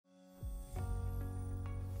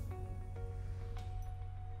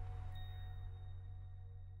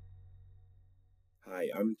Hi,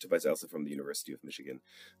 I'm Tobias from the University of Michigan.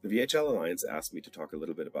 The VHL Alliance asked me to talk a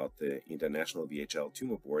little bit about the International VHL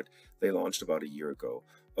Tumor Board they launched about a year ago.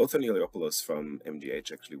 Otho Niliopoulos from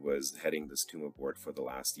MGH actually was heading this tumor board for the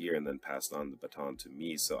last year and then passed on the baton to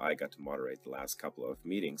me, so I got to moderate the last couple of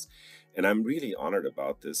meetings. And I'm really honored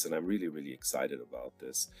about this, and I'm really excited about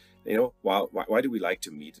this. You know, why do we like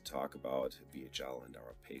to meet to talk about VHL and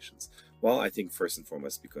our patients? Well, I think first and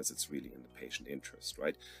foremost because it's really in the patient interest,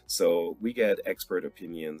 right? So we get expert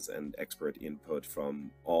opinions and expert input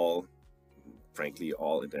from frankly,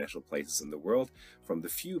 all international places in the world, from the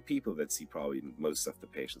few people that see probably most of the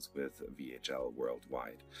patients with VHL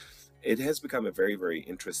worldwide. It has become a very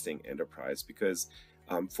interesting enterprise because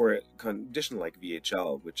for a condition like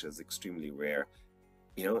VHL, which is extremely rare,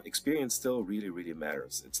 you know, experience still really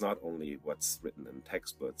matters. It's not only what's written in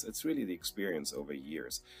textbooks, it's really the experience over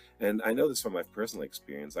years. And I know this from my personal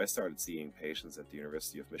experience. I started seeing patients at the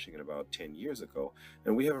University of Michigan about 10 years ago,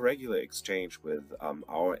 and we have a regular exchange with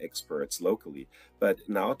our experts locally. But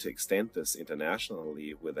now to extend this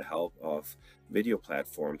internationally with the help of video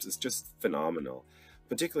platforms is just phenomenal,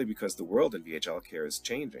 particularly because the world in VHL care is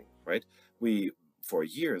changing, right? We for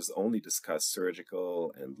years only discussed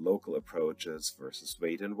surgical and local approaches versus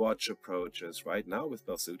wait and watch approaches. Right now with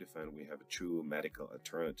Belzutifan, we have a true medical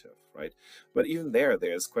alternative, right? But even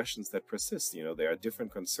there's questions that persist. You know, there are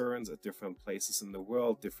different concerns at different places in the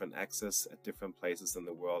world, different access at different places in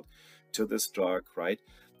the world to this drug, right?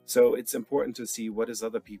 So it's important to see what is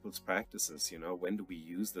other people's practices, you know, when do we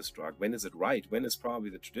use this drug? When is it right? When is probably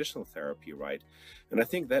the traditional therapy right? And I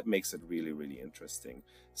think that makes it really interesting.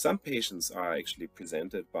 Some patients are actually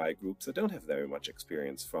presented by groups that don't have very much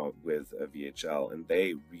experience with VHL, and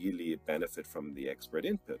they really benefit from the expert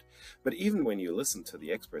input. But even when you listen to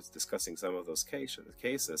the experts discussing some of those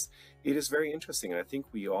cases, it is very interesting. And I think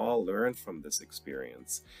we all learn from this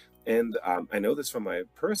experience. And I know this from my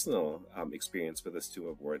personal experience with this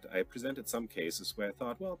tumor board. I presented some cases where I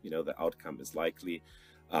thought, well, you know, the outcome is likely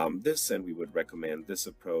this, and we would recommend this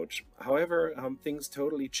approach. However, things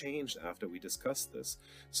totally changed after we discussed this.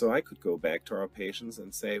 So I could go back to our patients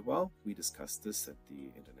and say, well, we discussed this at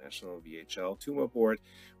the International VHL Tumor Board.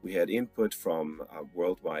 We had input from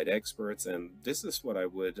worldwide experts, and this is what I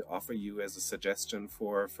would offer you as a suggestion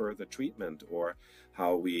for further treatment or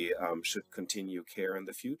how we should continue care in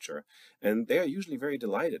the future. And they are usually very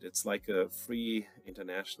delighted. It's like a free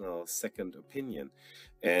international second opinion.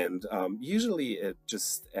 And usually it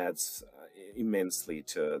just adds immensely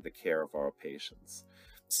to the care of our patients.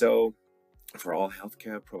 So for all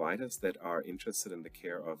healthcare providers that are interested in the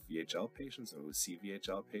care of VHL patients or who see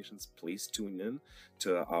VHL patients, please tune in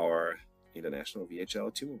to our International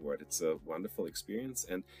VHL Tumor Board. It's a wonderful experience.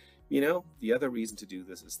 And you know, the other reason to do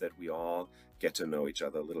this is that we all get to know each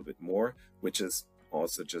other a little bit more, which is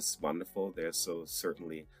also just wonderful. There's so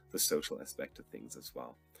certainly the social aspect of things as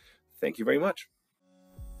well. Thank you very much.